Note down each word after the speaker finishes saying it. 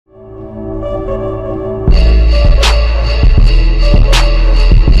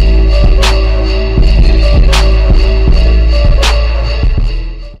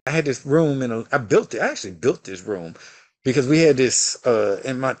this room I built it. I actually built this room because we had this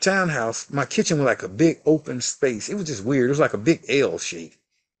in my townhouse. My kitchen was like a big open space. It was just weird. It was like a big L shape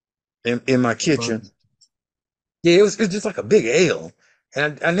in my kitchen. Yeah, it was just like a big L.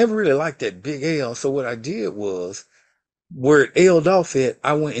 And I never really liked that big L. So what I did was where it L'd off at,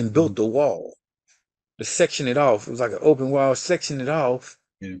 I went and built Mhm. the wall to section it off. It was like an open wall, section it off.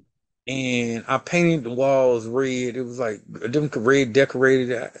 Yeah. And I painted the walls red. It was like them red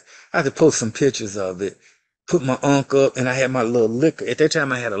decorated. I had to post some pictures of it. Put my unk up, and I had my little liquor. At that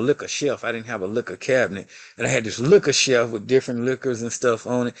time, I had a liquor shelf. I didn't have a liquor cabinet, and I had this liquor shelf with different liquors and stuff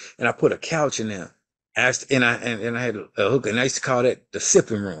on it. And I put a couch in there. And I had a hook, and I used to call that the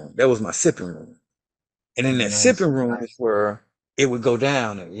sipping room. That was my sipping room. And in that Nice. sipping room is where it would go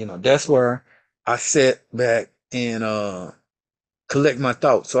down. And, that's where I sat back and collect my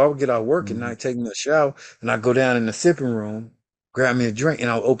thoughts. So I would get out of work at Mhm. night, take me a shower, and I go down in the sipping room, grab me a drink, and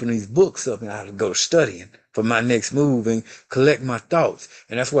I'll open these books up and I would go studying for my next move and collect my thoughts.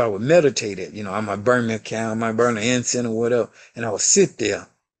 And that's where I would meditate at. I might burn me a candle, I might burn an incense or whatever, and I would sit there,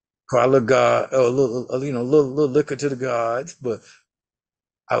 cry a little God, or a little, little liquor to the gods, but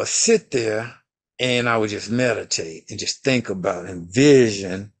I would sit there and I would just meditate and just think about and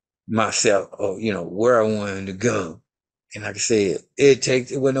vision myself of, where I wanted to go. And like I said,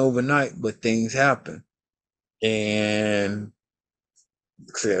 it went overnight, but things happen. And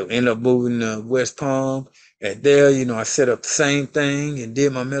so I ended up moving to West Palm. And there, I set up the same thing and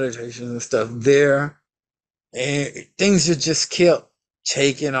did my meditations and stuff there. And things just kept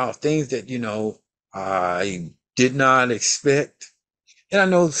taking off, things that, I did not expect. And I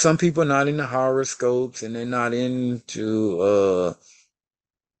know some people are not into horoscopes and they're not into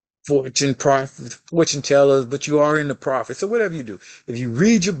fortune tellers, but you are into prophets. So whatever you do, if you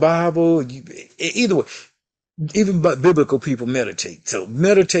read your Bible, either way, even but biblical people meditate. So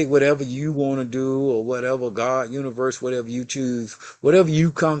meditate whatever you want to do or whatever God, universe, whatever you choose, whatever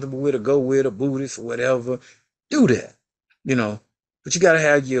you comfortable with or go with, a Buddhist or whatever, do that. You know, but you got to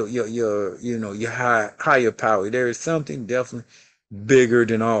have your higher power. There is something definitely bigger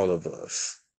than all of us.